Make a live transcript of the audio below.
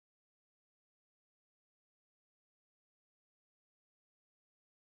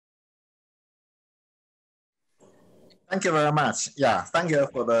Thank you very much. Yeah, thank you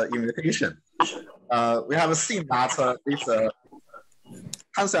for the invitation. We have seen that this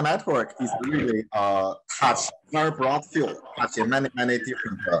tensor network is really touch very broad field, touching many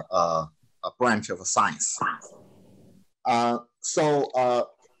different branch of science. So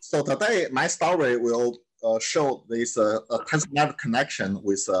today my story will show this tensor network connection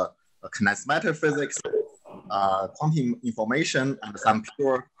with condensed matter physics, quantum information, and some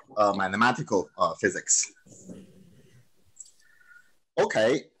pure mathematical physics.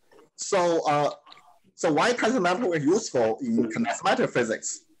 Okay, so why tensor network is useful in condensed matter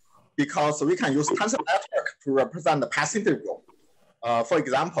physics? Because we can use tensor network to represent the path integral. For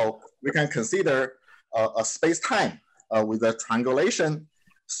example, we can consider a space-time with a triangulation.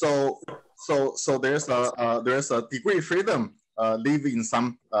 So there's a degree of freedom leaving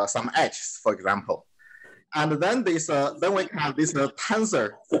some edges, for example. And then we can have this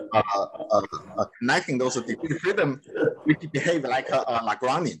tensor connecting those degree of freedom, which behave like a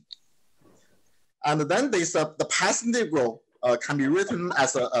Lagrangian. And then the path integral can be written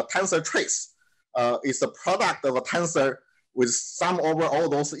as a tensor trace. It's a product of a tensor with sum over all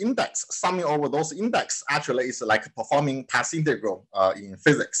those index. Summing over those index actually is like performing path integral in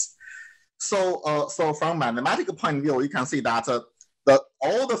physics. So from mathematical point of view, you can see that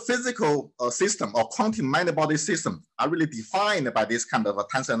all the physical system or quantum many-body system are really defined by this kind of a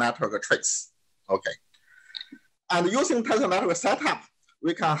tensor network trace. Okay. And using tensor network setup,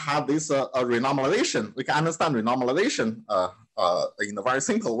 we can have this renormalization. We can understand renormalization in a very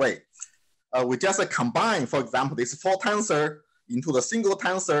simple way. We just combine, for example, this 4 tensor into the single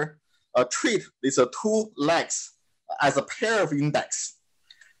tensor, treat these 2 legs as a pair of index.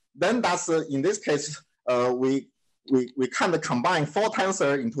 Then that's, in this case, we kind of combine 4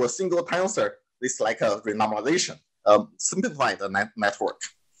 tensor into a single tensor. This is like a renormalization, simplify the network.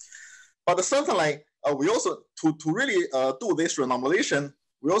 But certainly, we also, to really do this renormalization,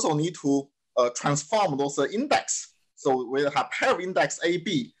 we also need to transform those index. So we have pair of index A,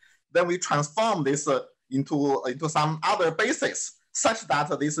 B. Then we transform this into some other basis, such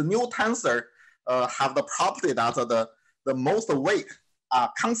that this new tensor have the property that the most weight are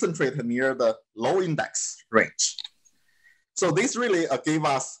concentrated near the low index range. So this really gave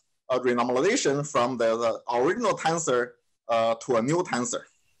us a renormalization from the original tensor to a new tensor.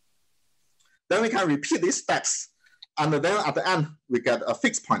 Then we can repeat these steps, and then at the end, we get a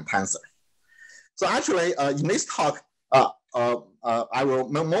fixed point tensor. So actually, in this talk, I will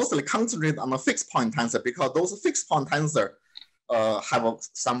mostly concentrate on the fixed point tensor because those fixed point tensor have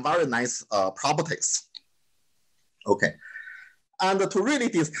some very nice properties. Okay. And to really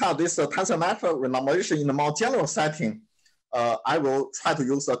discuss this tensor network renormalization in a more general setting, I will try to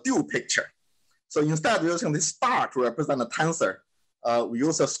use a dual picture. So instead of using this star to represent a tensor, we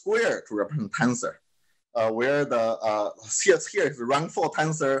use a square to represent tensor, where the here is rank 4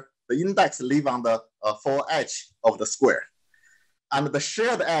 tensor, the index live on the 4 edge of the square. And the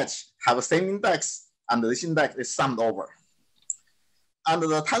shared edge have the same index, and this index is summed over. And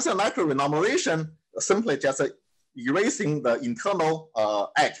the tensor network renormalization simply just erasing the internal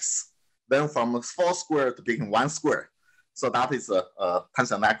edges, then from 4 square to become 1 square. So that is a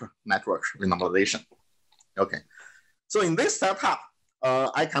tensor network renormalization. Okay. So in this setup,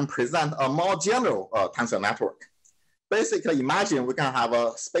 I can present a more general tensor network. Basically, imagine we can have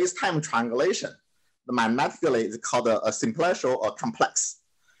a space-time triangulation. The magnetically is called a simplicial or complex.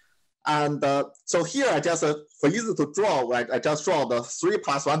 And so here I just, for easy to draw, right, I just draw the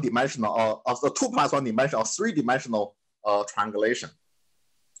 3+1 dimensional or the 2+1 dimensional or 3-dimensional triangulation.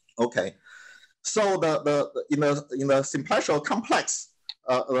 Okay. So in the simplicial complex,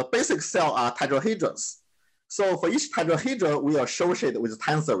 the basic cell are tetrahedrons. So for each tetrahedron, we associate with a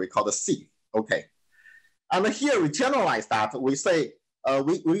tensor we call the C. Okay. And here we generalize that. We say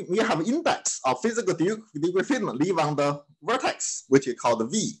we have index of physical degree freedom live on the vertex, which we call the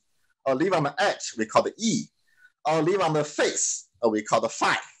V, or live on the edge, we call the E, or live on the face, we call the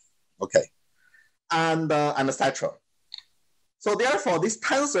phi. Okay. And etc. So therefore, this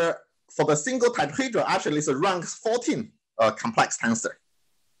tensor for the single tetrahedron actually is a rank 14 complex tensor.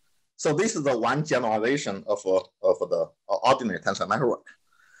 So this is the one generalization of the ordinary tensor network.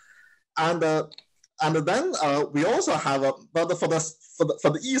 And then we also have, but for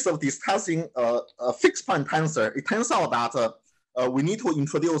the ease of discussing a fixed point tensor, it turns out that we need to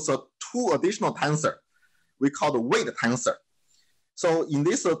introduce 2 additional tensor we call the weight tensor. So in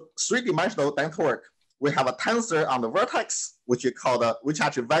this 3-dimensional network, we have a tensor on the vertex, which we call which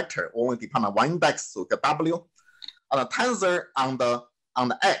actually vector only depend on 1 index, so get W, and a tensor on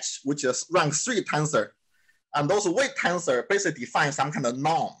the edge, which is rank 3 tensor. And those weight tensor basically define some kind of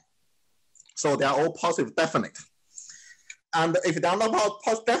norm. So they are all positive definite. And if they are not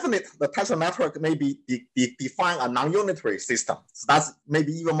post-definite, the tensor network may be define a non-unitary system. So that's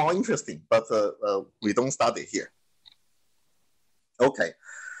maybe even more interesting, but we don't study here. Okay.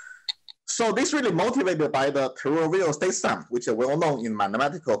 So this really motivated by the trivial state sum, which is well known in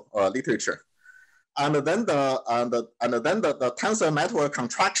mathematical literature. And then the tensor network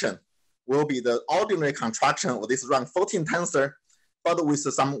contraction will be the ordinary contraction of this rank 14 tensor, but with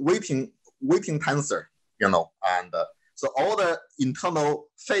some weighting tensor, and so all the internal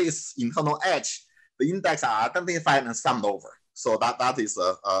face, internal edge, the index are identified and summed over. So that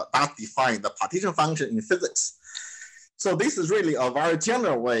defines the partition function in physics. So this is really a very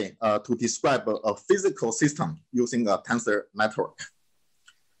general way to describe a physical system using a tensor network.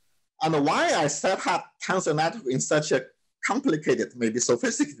 And why I set up tensor network in such a complicated, maybe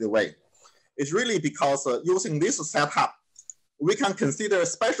sophisticated way, is really because using this setup, we can consider a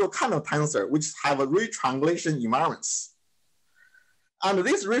special kind of tensor which have a retriangulation invariance. And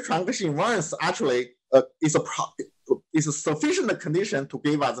this retriangulation invariance actually is a sufficient condition to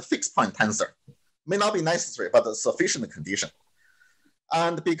give us a fixed point tensor. May not be necessary, but a sufficient condition.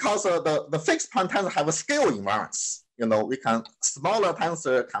 And because the fixed point tensor have a scale invariance, we can smaller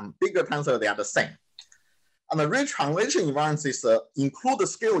tensor, bigger tensor, they are the same. And the retriangulation invariance is include the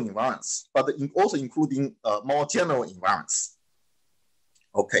scale invariance, but also including more general invariance.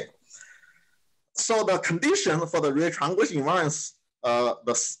 Okay. So the condition for the retriangulation invariance,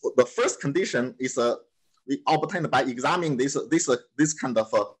 the first condition is we obtained by examining this kind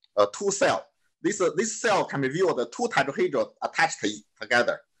of two cell. This cell can be viewed as two tetrahedral attached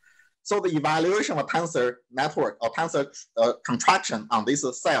together. So the evaluation of a tensor network or tensor contraction on this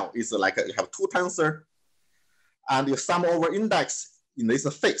cell is like you have two tensor, and you sum over index in this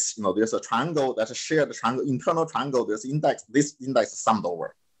face. There's a triangle that's a shared triangle, internal triangle. There's index. This index is summed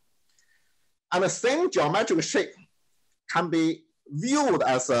over, and the same geometric shape can be viewed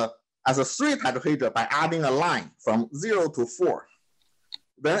as a three tetrahedral by adding a line from 0 to 4.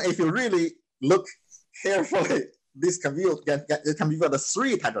 Then, if you really look carefully, this can be viewed as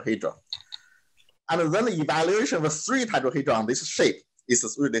three tetrahedral. And then the evaluation of a three tetrahedral on this shape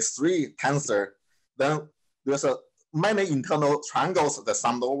is really three tensor. Then there's many internal triangles that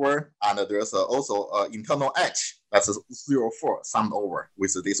summed over, and there's also internal edge that's 0, 4 summed over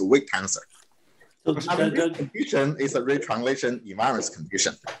with this weight tensor. So this condition is a retriangulation invariance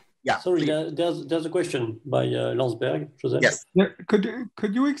condition. Yeah. Sorry, there's a question by Landsberg, Joseph. Yes. Yeah,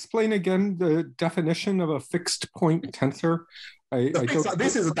 could you explain again the definition of a fixed point tensor?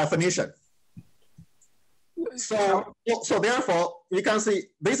 This is a definition. So therefore, you can see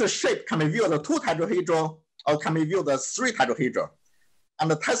this shape can be viewed as two tetrahedral or can be viewed as three tetrahedral, and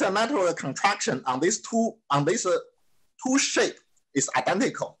the tensor network contraction on these two shape is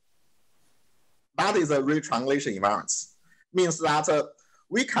identical. That is a retriangulation invariance. Means that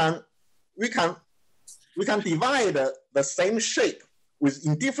we can divide the same shape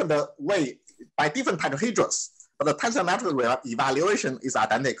in different way by different tetrahedrals, but the tensor network evaluation is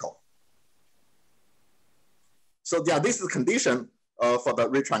identical. So yeah, this is condition for the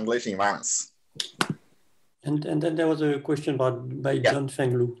retriangulation invariance. And then there was a question by John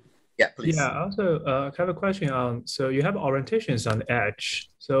Fenglu. Yeah, please. Yeah, also I have a question on, so you have orientations on the edge.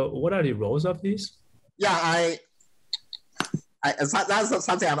 So what are the roles of these? Yeah, that's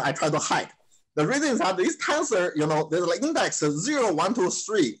something I try to hide. The reason is that these tensor, there's like index 0, 1, 2,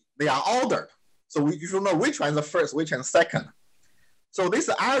 3, they are ordered. So you should know which one is the first, which one is second. So this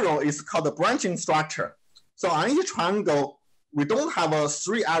arrow is called the branching structure. So on each triangle, we don't have a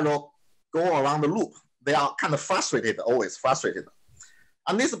 3 arrow go around the loop. They are kind of frustrated, always frustrated.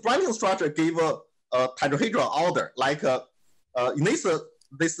 And this branching structure gave a tetrahedral order, like in this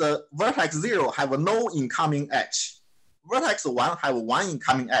vertex 0 have no incoming edge. Vertex 1 have one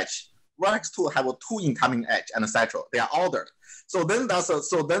incoming edge. Vertex 2 have a 2 incoming edge, and etc. They are ordered. So then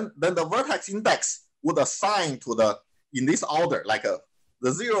then the vertex index would assign to in this order, like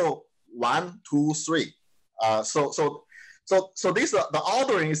the 0, 1, 2, 3. So this the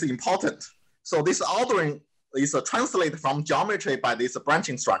ordering is important. So this ordering is translated from geometry by this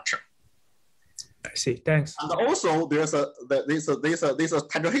branching structure. I see. Thanks. And also there's this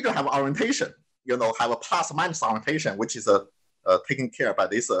tetrahedral have orientation. Have a plus minus orientation, which is taken care by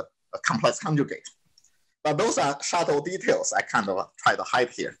this complex conjugate. But those are subtle details I kind of try to hide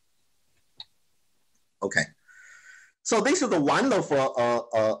here. Okay. So this is the wonderful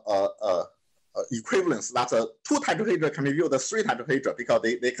equivalence that two tetrahedral can be viewed as three tetrahedral because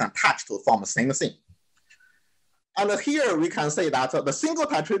they can attach to form the same thing. And here we can say that the single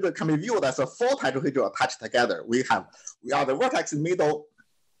tetrahedral can be viewed as a 4 tetrahedral attached together. We are the vertex in the middle,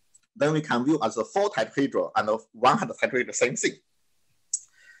 then we can view as a 4 tetrahedral and a 100 tetrahedral, same thing.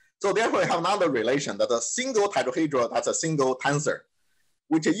 So therefore, we have another relation that a single tetrahedral, that's a single tensor,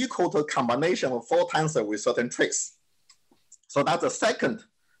 which is equal to a combination of 4 tensors with certain trace. So that's the second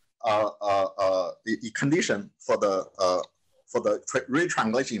condition for the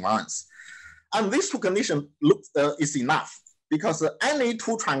retriangulation invariance. And these two conditions is enough because any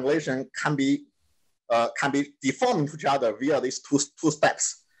two triangulation can be deformed into each other via these two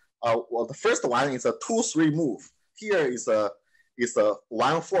steps. Well, the first one is a 2-3 move. Here is a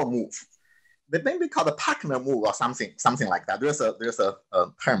 1-4 move. They may be called a Packner move or something like that. There's a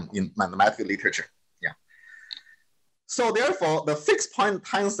term in mathematical literature. Yeah. So therefore, the fixed point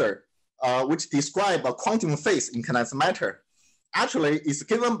tensor, which describe a quantum phase in condensed matter, actually is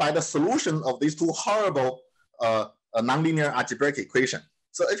given by the solution of these two horrible nonlinear algebraic equation.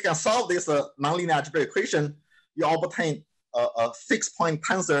 So if you can solve this nonlinear algebraic equation, you obtain a fixed point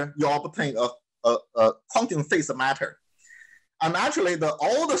tensor, you obtain a quantum phase of matter. And actually,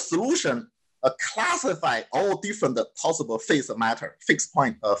 all the solution classify all different possible phase of matter, fixed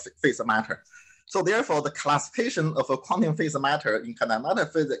point phase of matter. So therefore, the classification of a quantum phase of matter in condensed matter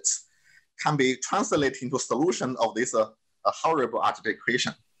physics can be translated into solution of this horrible algebraic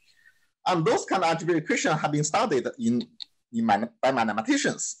equation. And those kind of algebraic equations have been studied by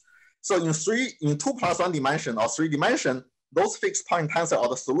mathematicians. So in 2+1 dimension or 3 dimension, those fixed point tensor or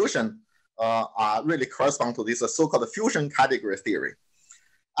the solution really correspond to this so-called fusion category theory.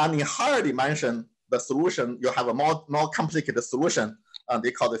 And in higher dimension, the solution, you have a more complicated solution, and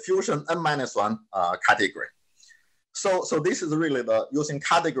they call the fusion n-1 category. So this is really using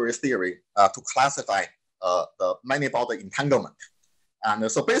category theory to classify the many-body entanglement.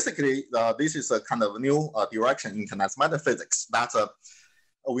 And so basically, this is a kind of new direction in condensed matter physics. That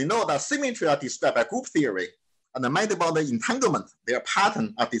we know that symmetry are described by group theory, and the many-body entanglement, their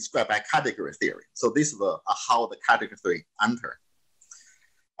pattern are described by category theory. So this is how the category theory enter.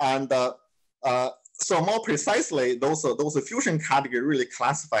 And so more precisely, those fusion category really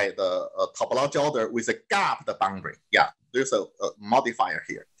classify the topology order with a gapped boundary. Yeah, there's a modifier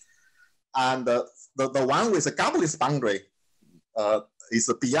here. And the one with a gapless boundary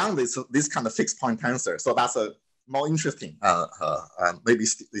is beyond this kind of fixed point tensor. So that's a more interesting, and maybe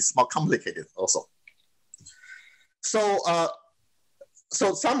it's more complicated also. So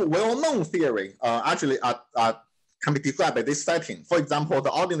some well-known theory actually can be described by this setting. For example,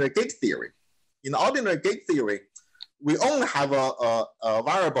 the ordinary gate theory. In ordinary gate theory, we only have a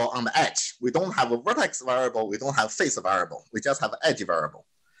variable on the edge. We don't have a vertex variable. We don't have phase variable. We just have an edge variable.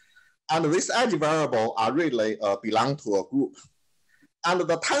 And this edge variable are really belong to a group. And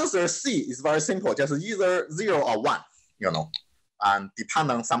the tensor C is very simple, just either 0 or 1, and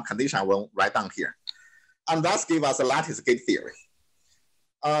depend on some condition I will write down here. And that gives us a lattice gate theory.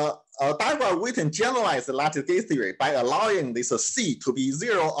 Dagmar-Witten generalized the lattice gate theory by allowing this C to be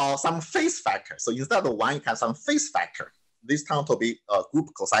 0 or some phase factor. So instead of 1, you can have some phase factor. This time to be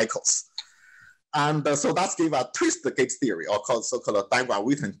group cocycles. And so that gives a twist gate theory, or so-called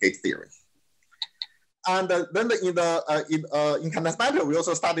Dagmar-Witten gate theory. And then in condensed matter, we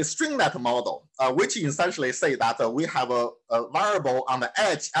also studied stringlet model, which essentially say that we have a variable on the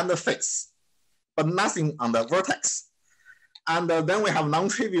edge and the face, but nothing on the vertex. And then we have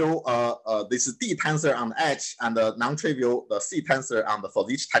non-trivial this D tensor on the edge and the non-trivial the C tensor on for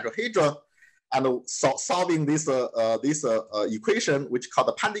each tetrahedra, and solving this equation, which called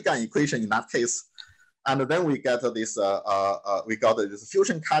the Pandigan equation in that case. And then we get this this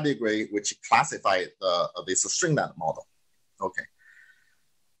fusion category, which classified this stringlet model. Okay.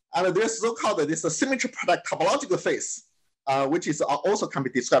 And there's so-called this symmetry product topological phase, which is also can be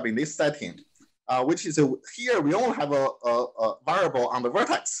described in this setting, which is here we only have a variable on the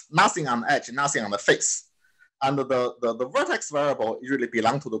vertex, nothing on the edge, nothing on the face. And the vertex variable usually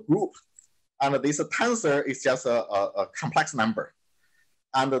belong to the group. And this tensor is just a complex number.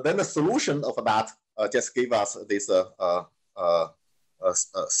 And then the solution of that just give us this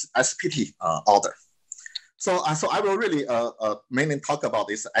SPT order. So I will really mainly talk about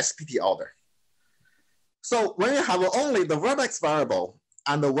this SPT order. So when you have only the vertex variable,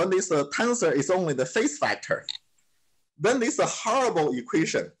 and when this tensor is only the phase factor, then this horrible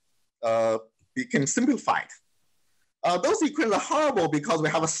equation became simplified. Those equations are horrible because we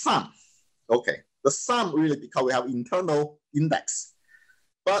have a sum. Okay, the sum really because we have internal index.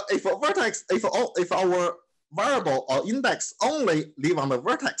 But if a vertex, if our variable or index only live on the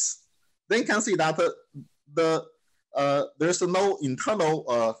vertex, then you can see that there's no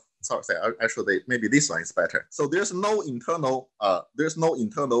internal. Actually, maybe this one is better. So there's no internal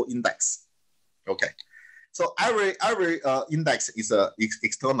index. Okay, so every index is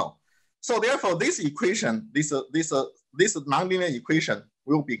external. So therefore, this equation, this nonlinear equation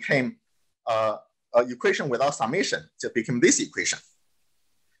will become equation without summation, just become this equation.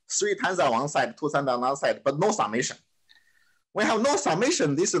 3 tensor on one side, 2 tensor on the other side, but no summation. When we have no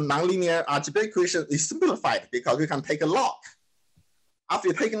summation, this nonlinear algebraic equation is simplified because we can take a log.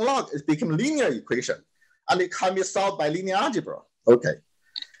 After taking log, it becomes linear equation, and it can be solved by linear algebra. Okay,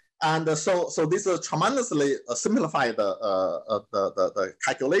 and so this is tremendously simplified the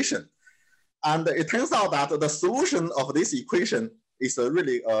calculation, and it turns out that the solution of this equation is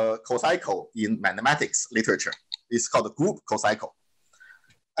really a cocycle in mathematics literature. It's called the group cocycle.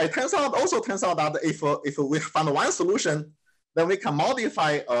 It also turns out that if we find one solution, then we can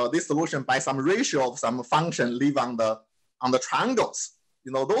modify this solution by some ratio of some function live on the triangles.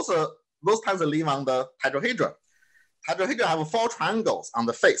 You know, those times live on the tetrahedron. Tetrahedron have 4 triangles on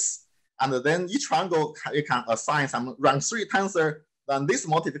the face, and then each triangle you can assign some rank 3 tensor. Then this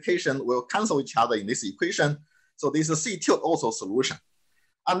multiplication will cancel each other in this equation. So this is C tilde also solution,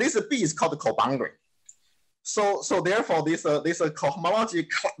 and this B is called the coboundary. So therefore this cohomology,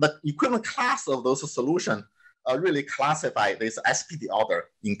 the equivalent class of those solutions really classify this SPT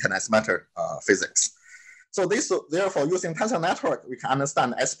order in condensed matter physics. So therefore, using tensor network, we can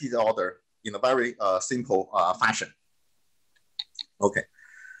understand SPT order in a very simple fashion. Okay,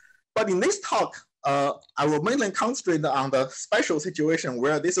 but in this talk, I will mainly concentrate on the special situation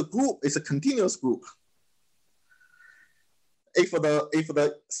where this group is a continuous group. If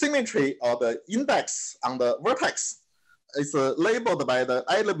the symmetry or the index on the vertex is labeled by the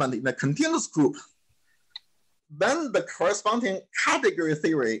element in a continuous group, then the corresponding category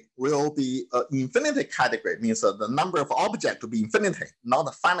theory will be an infinity category, means the number of objects to be infinity, not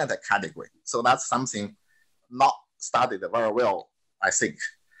a finite category. So that's something not studied very well, I think.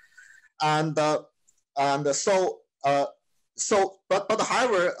 And however,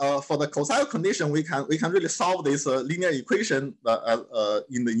 for the cocycle condition, we can really solve this linear equation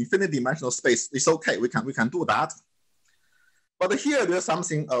in the infinite dimensional space. It's okay, we can do that. But here there's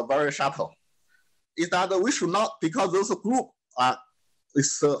something very subtle. Is that we should not, because those group have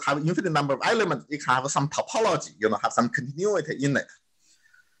infinite number of elements, it can have some topology, have some continuity in it.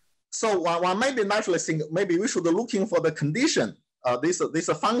 So one maybe naturally think maybe we should be looking for the condition, this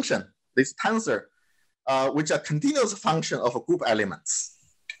function, this tensor, which are continuous function of group elements.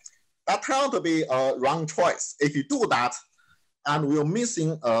 That turned out to be a wrong choice. If you do that, and we're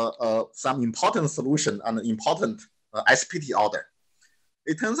missing some important solution and important SPT order.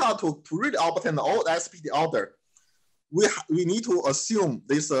 It turns out to really obtain the old SPT order, we need to assume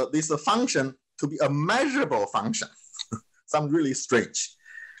this function to be a measurable function. Something really strange.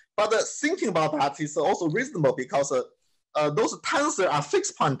 But thinking about that is also reasonable because those tensors are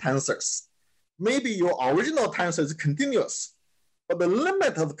fixed point tensors. Maybe your original tensor is continuous, but the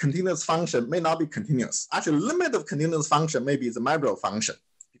limit of continuous function may not be continuous. Actually, limit of continuous function maybe is a measurable function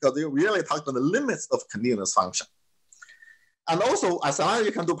because you really talk about the limits of continuous function. And also, as long as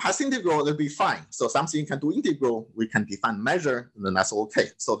you can do path integral, it'll be fine. So something you can do integral, we can define measure, and then that's okay.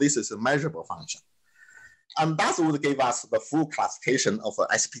 So this is a measurable function. And that would give us the full classification of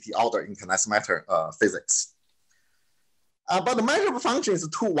SPT order in condensed matter physics. But the measurable function is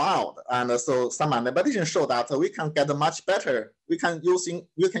too wild. And so some mathematicians show that we can get a much better, we can use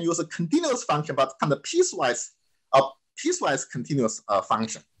a continuous function, but kind of piecewise continuous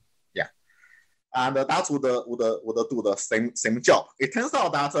function. Yeah. And that would do the same job. It turns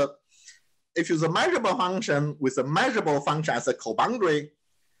out that if you use a measurable function with a measurable function as a coboundary,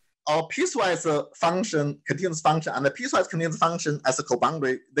 or piecewise function, continuous function, and a piecewise continuous function as a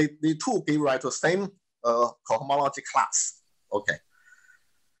coboundary, they two give rise to the same cohomology class. Okay,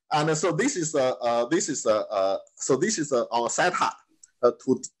 and so this is our setup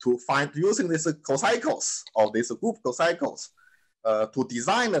to find using these cocycles or these group cocycles to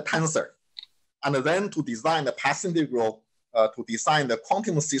design the tensor, and then to design the path integral to design the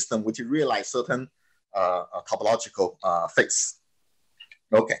quantum system which realize certain topological phase.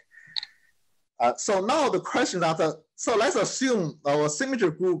 Okay. So now the question that, so let's assume our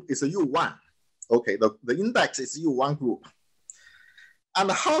symmetry group is a U1. Okay, the index is U1 group. And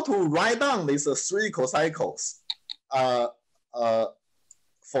how to write down these three cocycles for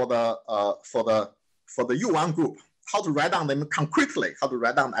the U1 group? How to write down them concretely? How to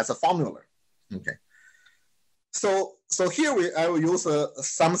write down as a formula? Okay. So here I will use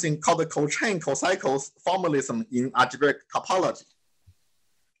something called the co-chain cocycles formalism in algebraic topology.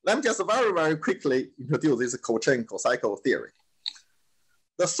 Let me just very, very quickly introduce this co-chain cocycle theory.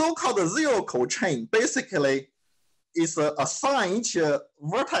 The so-called zero co-chain basically is assign each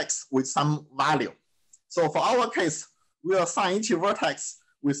vertex with some value. So for our case, we assign each vertex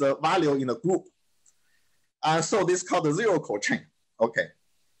with a value in a group. And so this is called the zero cochain. Okay.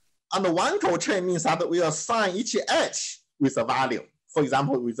 And the one cochain means that we assign each edge with a value. For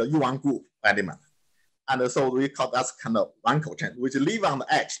example, with a U1 group element. And so we call that kind of one cochain, which live on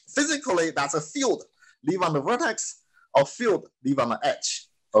the edge. Physically, that's a field live on the vertex or field live on the edge.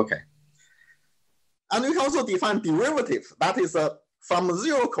 Okay. And we can also define derivative. That is from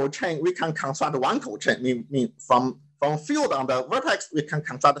zero cochain, we can construct one cochain. Mean from field on the vertex, we can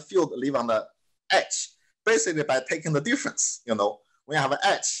construct the field live on the edge. Basically, by taking the difference, you know, we have an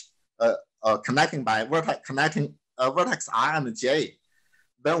edge connecting by vertex, connecting vertex I and J.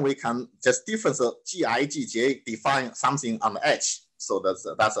 Then we can just difference GI, GJ, define something on the edge. So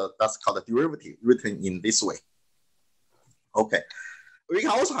that's called a derivative written in this way. Okay. We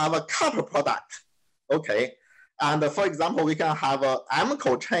can also have a couple product. Okay. And for example, we can have a M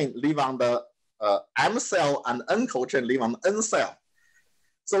cochain live on the M cell and N cochain live on the N cell.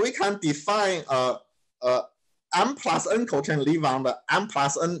 So we can define M plus N cochain live on the M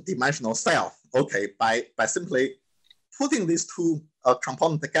plus N dimensional cell. Okay, by simply putting these two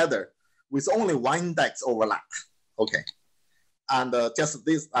components together with only one index overlap. Okay, and just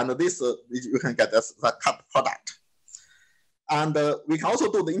this and this, you can get this the cut product. And we can also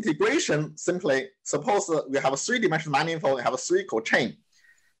do the integration simply. Suppose we have a three-dimensional manifold, we have a three cochain.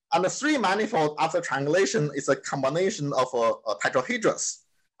 And the three manifold after triangulation is a combination of tetrahedrons.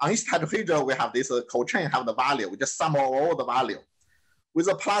 On each tetrahedron, we have this cochain have the value. We just sum all the value with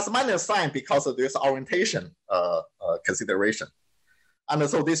a plus minus sign because of this orientation consideration. And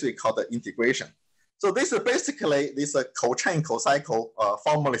so this we call the integration. So this is basically this cochain cocycle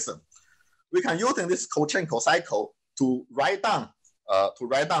formalism. We can use this cochain cocycle to write down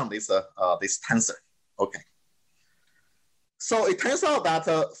this tensor. Okay. So it turns out that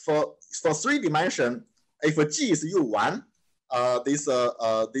for three dimension, if G is U1, this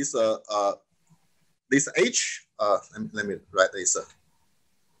H, let me write this,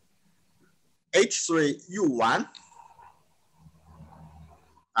 H3 U1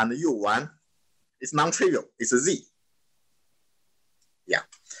 and U1 is non-trivial, it's a Z. Yeah.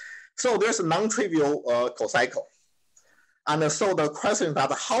 So there's a non-trivial cocycle. And so the question is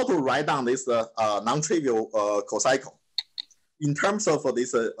that how to write down this non-trivial cocycle in terms of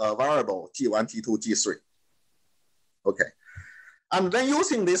this variable G1, G2, G3. Okay. And then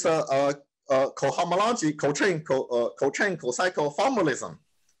using this cohomology, cochain cocycle formalism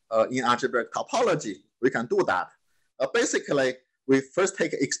in algebraic topology, we can do that. Basically, we first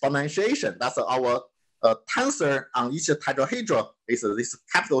take exponentiation. That's our tensor on each tetrahedron is this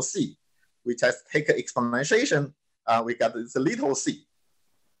capital C. We just take exponentiation. We get this little c.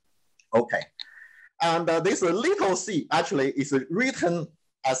 Okay, and this little c actually is written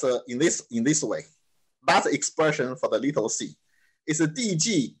as in this way. That's the expression for the little c. It's a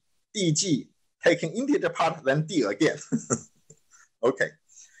dg taking integer part then d again. Okay,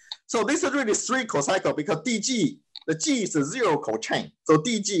 so this is really three cocycle because dg, the g is a zero cochain, so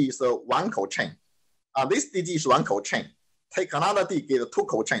dg is a one cochain. This dg is one cochain. Take another d, get a two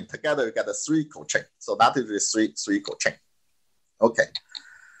cochain. Together you get a three cochain. So that is the three cochain. Okay,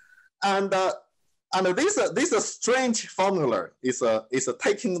 and this strange formula is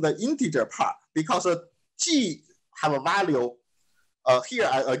taking the integer part because g have a value. Here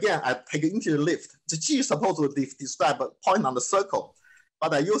I take integer lift. The g is supposed to describe a point on the circle,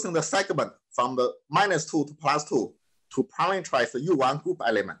 but I'm using the segment from the -2 to +2 to parameterize the U1 group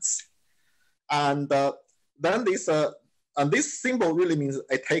elements, and then this symbol really means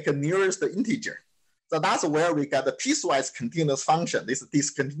I take a nearest integer. So that's where we get the piecewise continuous function. This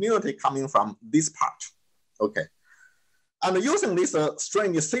discontinuity coming from this part. Okay. And using this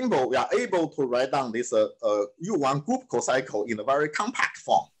strange symbol, we are able to write down this U1 group cocycle in a very compact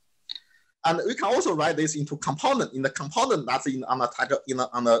form. And we can also write this into component. In the component that's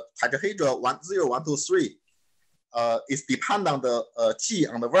on the tetrahedron 1, 0, 1, 2, 3 is dependent on the G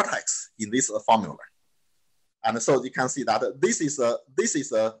on the vertex in this formula. And so you can see that this is a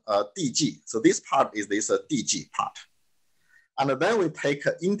DG. So this part is this DG part. And then we take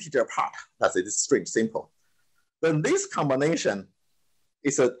an integer part. That's it, string, simple. Then this combination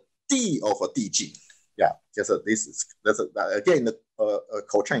is a D of a DG. Yeah, just again the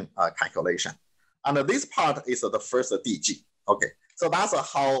cochain calculation. And this part is the first DG. Okay, so that's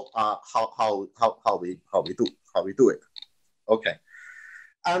how we do it. Okay,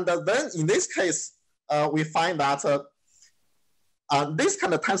 and then in this case. We find that this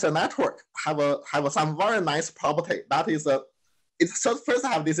kind of tensor network have some very nice property. That is, it first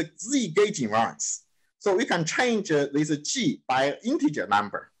have this Z gauge invariance. So we can change this G by integer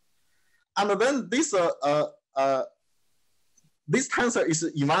number. And then this this tensor is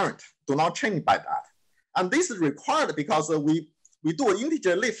invariant, do not change by that. And this is required because we do an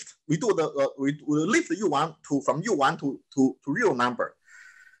integer lift. We do we lift U1 from U1 to real number.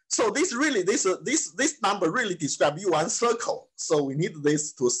 So this number really describes U1 circle. So we need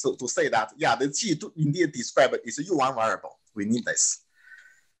this to say that, yeah, the G indeed describe is a U1 variable. We need this.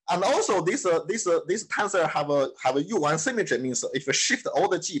 And also this tensor have a U1 symmetry, means if you shift all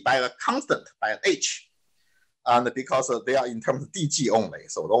the G by a constant, by an H, and because they are in terms of dg only,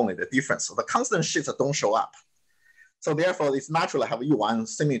 so only the difference. So the constant shifts don't show up. So therefore, it's naturally have U1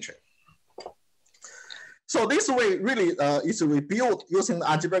 symmetry. So this way really is we build using the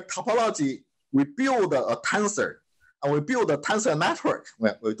algebraic topology. We build a tensor, and we build a tensor network.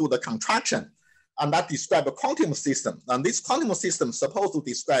 We do the contraction, and that describe a quantum system. And this quantum system is supposed to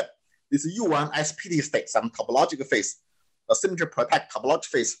describe this U1 SPD state, some topological phase, a symmetry protect topological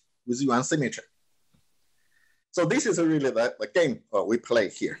phase with U1 symmetry. So this is really the game we play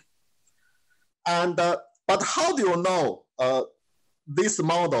here. And but how do you know this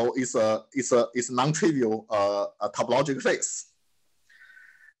model is non-trivial topological phase?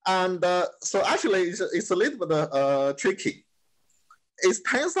 And so actually it's a little bit tricky. It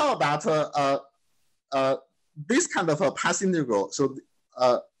turns out that this kind of a path integral, so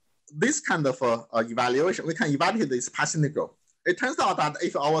this kind of evaluation, we can evaluate this path integral. It turns out that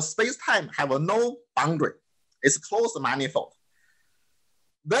if our space-time have a no boundary, it's closed manifold,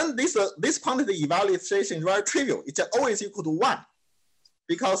 then this quantity evaluation is very trivial. It's always equal to 1,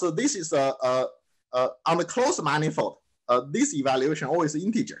 because this is on the closed manifold. This evaluation always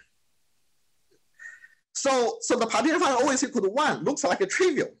integer. So the partition function always equal to 1 looks like a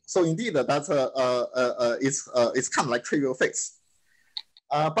trivial. So indeed, that's it's kind of like trivial phase.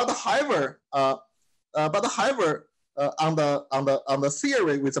 But however, on the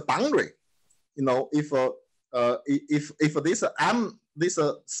theory with the boundary, you know, if this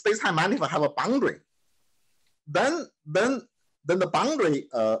space-time manifold have a boundary, then the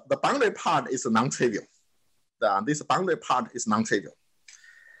boundary part is non-trivial. This boundary part is non-trivial.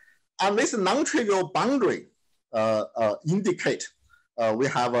 And this non-trivial boundary indicate we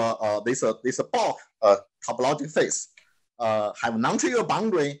have this bulk topological phase have non-trivial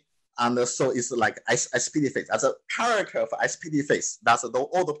boundary, and so it's like SPD phase. As a character of SPD phase, that's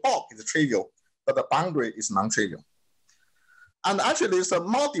all the bulk is trivial, but the boundary is non-trivial. And actually, there's a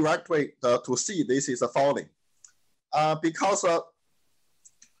more direct way to see this is the following, because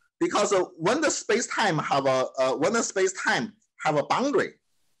when the space-time have a boundary,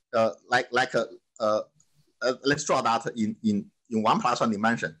 let's draw that in 1+1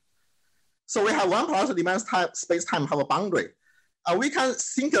 dimension. So we have 1+1 dimension space-time have a boundary. We can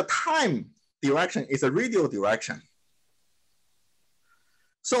think a time direction is a radial direction.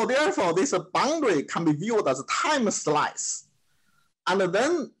 So therefore, this boundary can be viewed as a time slice. And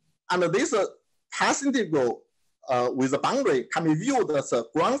this path integral with the boundary can be viewed as a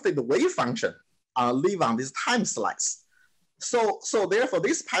ground state wave function live on this time slice. So therefore,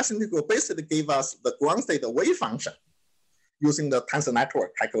 this path integral basically gave us the ground state wave function using the tensor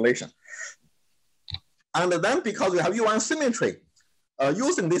network calculation. And then because we have U1 symmetry,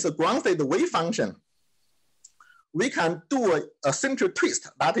 using this ground state wave function, we can do a symmetry twist.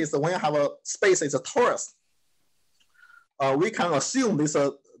 That is, when you have a space is a torus, we can assume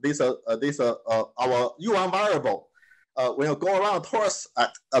our U1 variable will go around a torus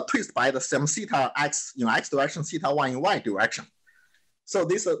twist by the same theta x in x direction, theta y in y direction. So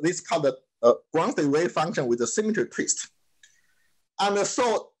this is called the ground state wave function with a symmetry twist. And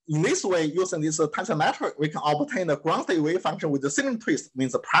so in this way, using this tensor network, we can obtain a ground state wave function with the symmetry twist,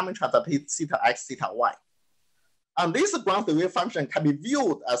 means the parameter of theta x, theta y. And this ground state wave function can be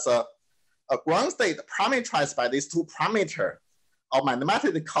viewed as a ground state parameterized by these two parameters, or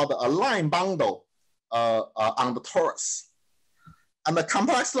mathematically called a line bundle on the torus. And the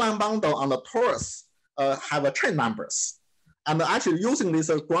complex line bundle on the torus have chain numbers. And actually using this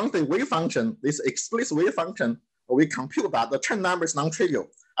ground state wave function, this explicit wave function, we compute that the chain number is non-trivial.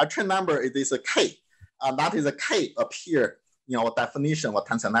 A chain number is a k, and that is a k appear in our definition of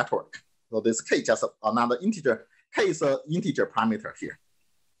tensor network. So this k just another integer. K is an integer parameter here.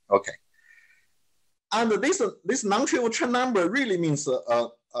 Okay. And this non-trivial chain number really means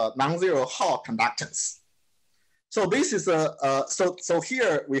non-zero Hall conductance. So this is so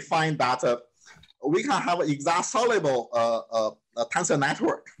here we find that we can have an exact soluble tensor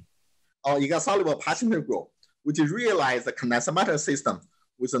network or exact soluble path integral, which realize the condenser matter system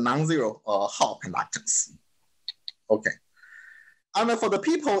with a non-zero Hall conductance. Okay. And for the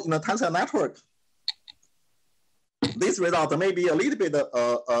people in the tensor network, this result may be a little bit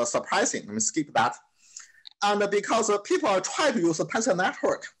surprising. Let me skip that. And because people are trying to use a tensor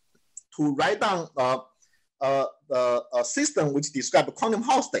network to write down a system which describes quantum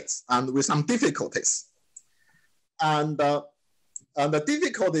Hall states, and with some difficulties. And the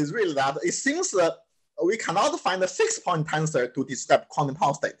difficulty is really that it seems that we cannot find a fixed point tensor to describe quantum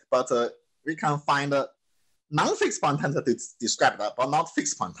Hall state, but we can find a non-fixed point tensor to describe that, but not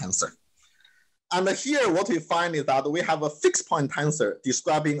fixed point tensor. And here, what we find is that we have a fixed point tensor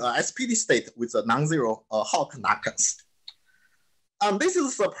describing a SPD state with a non-zero Hall conductance. And this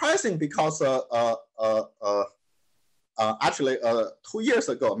is surprising because actually 2 years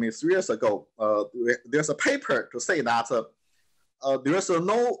ago, I mean 3 years ago, there's a paper to say that there is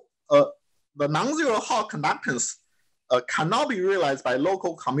the non-zero Hall conductance cannot be realized by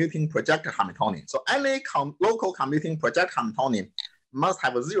local commuting projector Hamiltonian. So any local commuting projector Hamiltonian must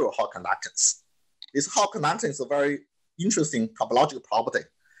have a zero Hall conductance. This Hall conductance is a very interesting topological property.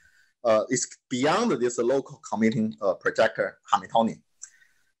 It's beyond this local commuting projector Hamiltonian.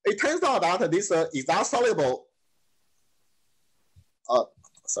 It turns out that this exact soluble,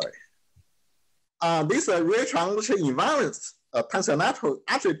 this real triangulation invariance tensor network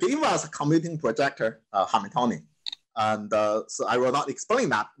actually gave us a commuting projector Hamiltonian. And so I will not explain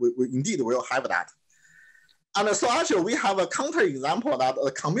that. We indeed will have that. And so actually we have a counterexample that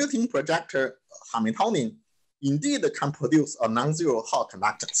a commuting projector Hamiltonian indeed can produce a non-zero Hall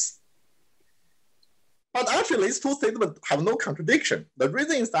conductance. But actually these two statements have no contradiction. The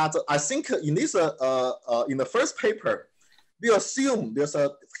reason is that I think in this in the first paper, we assume there's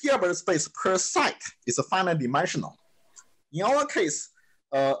a Hilbert space per site is a finite dimensional. In our case,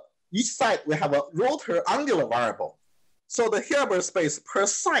 each site we have a rotor angular variable. So the Hilbert space per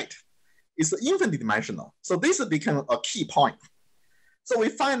site is infinite dimensional. So this became a key point. So we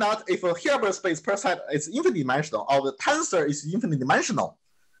find out if a Hilbert space per site is infinite dimensional or the tensor is infinite dimensional,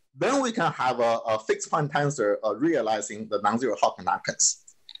 then we can have a fixed point tensor realizing the non-zero Hall conductance.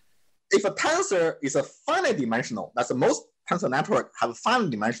 If a tensor is a finite dimensional, that's the most tensor network have a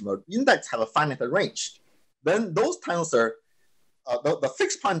finite dimensional, index have a finite range, then those tensor, the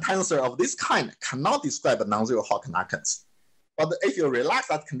fixed point tensor of this kind cannot describe a non-zero Hall conductance. But if you relax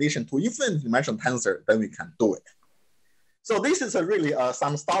that condition to infinite dimensional tensor, then we can do it. So this is really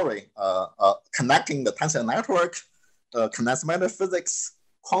some story connecting the tensor network, condensed matter physics,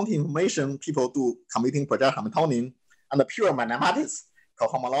 quantum information, people do commuting projector Hamiltonian, and the pure mathematics,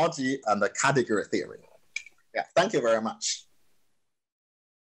 cohomology, and the category theory. Yeah, thank you very much.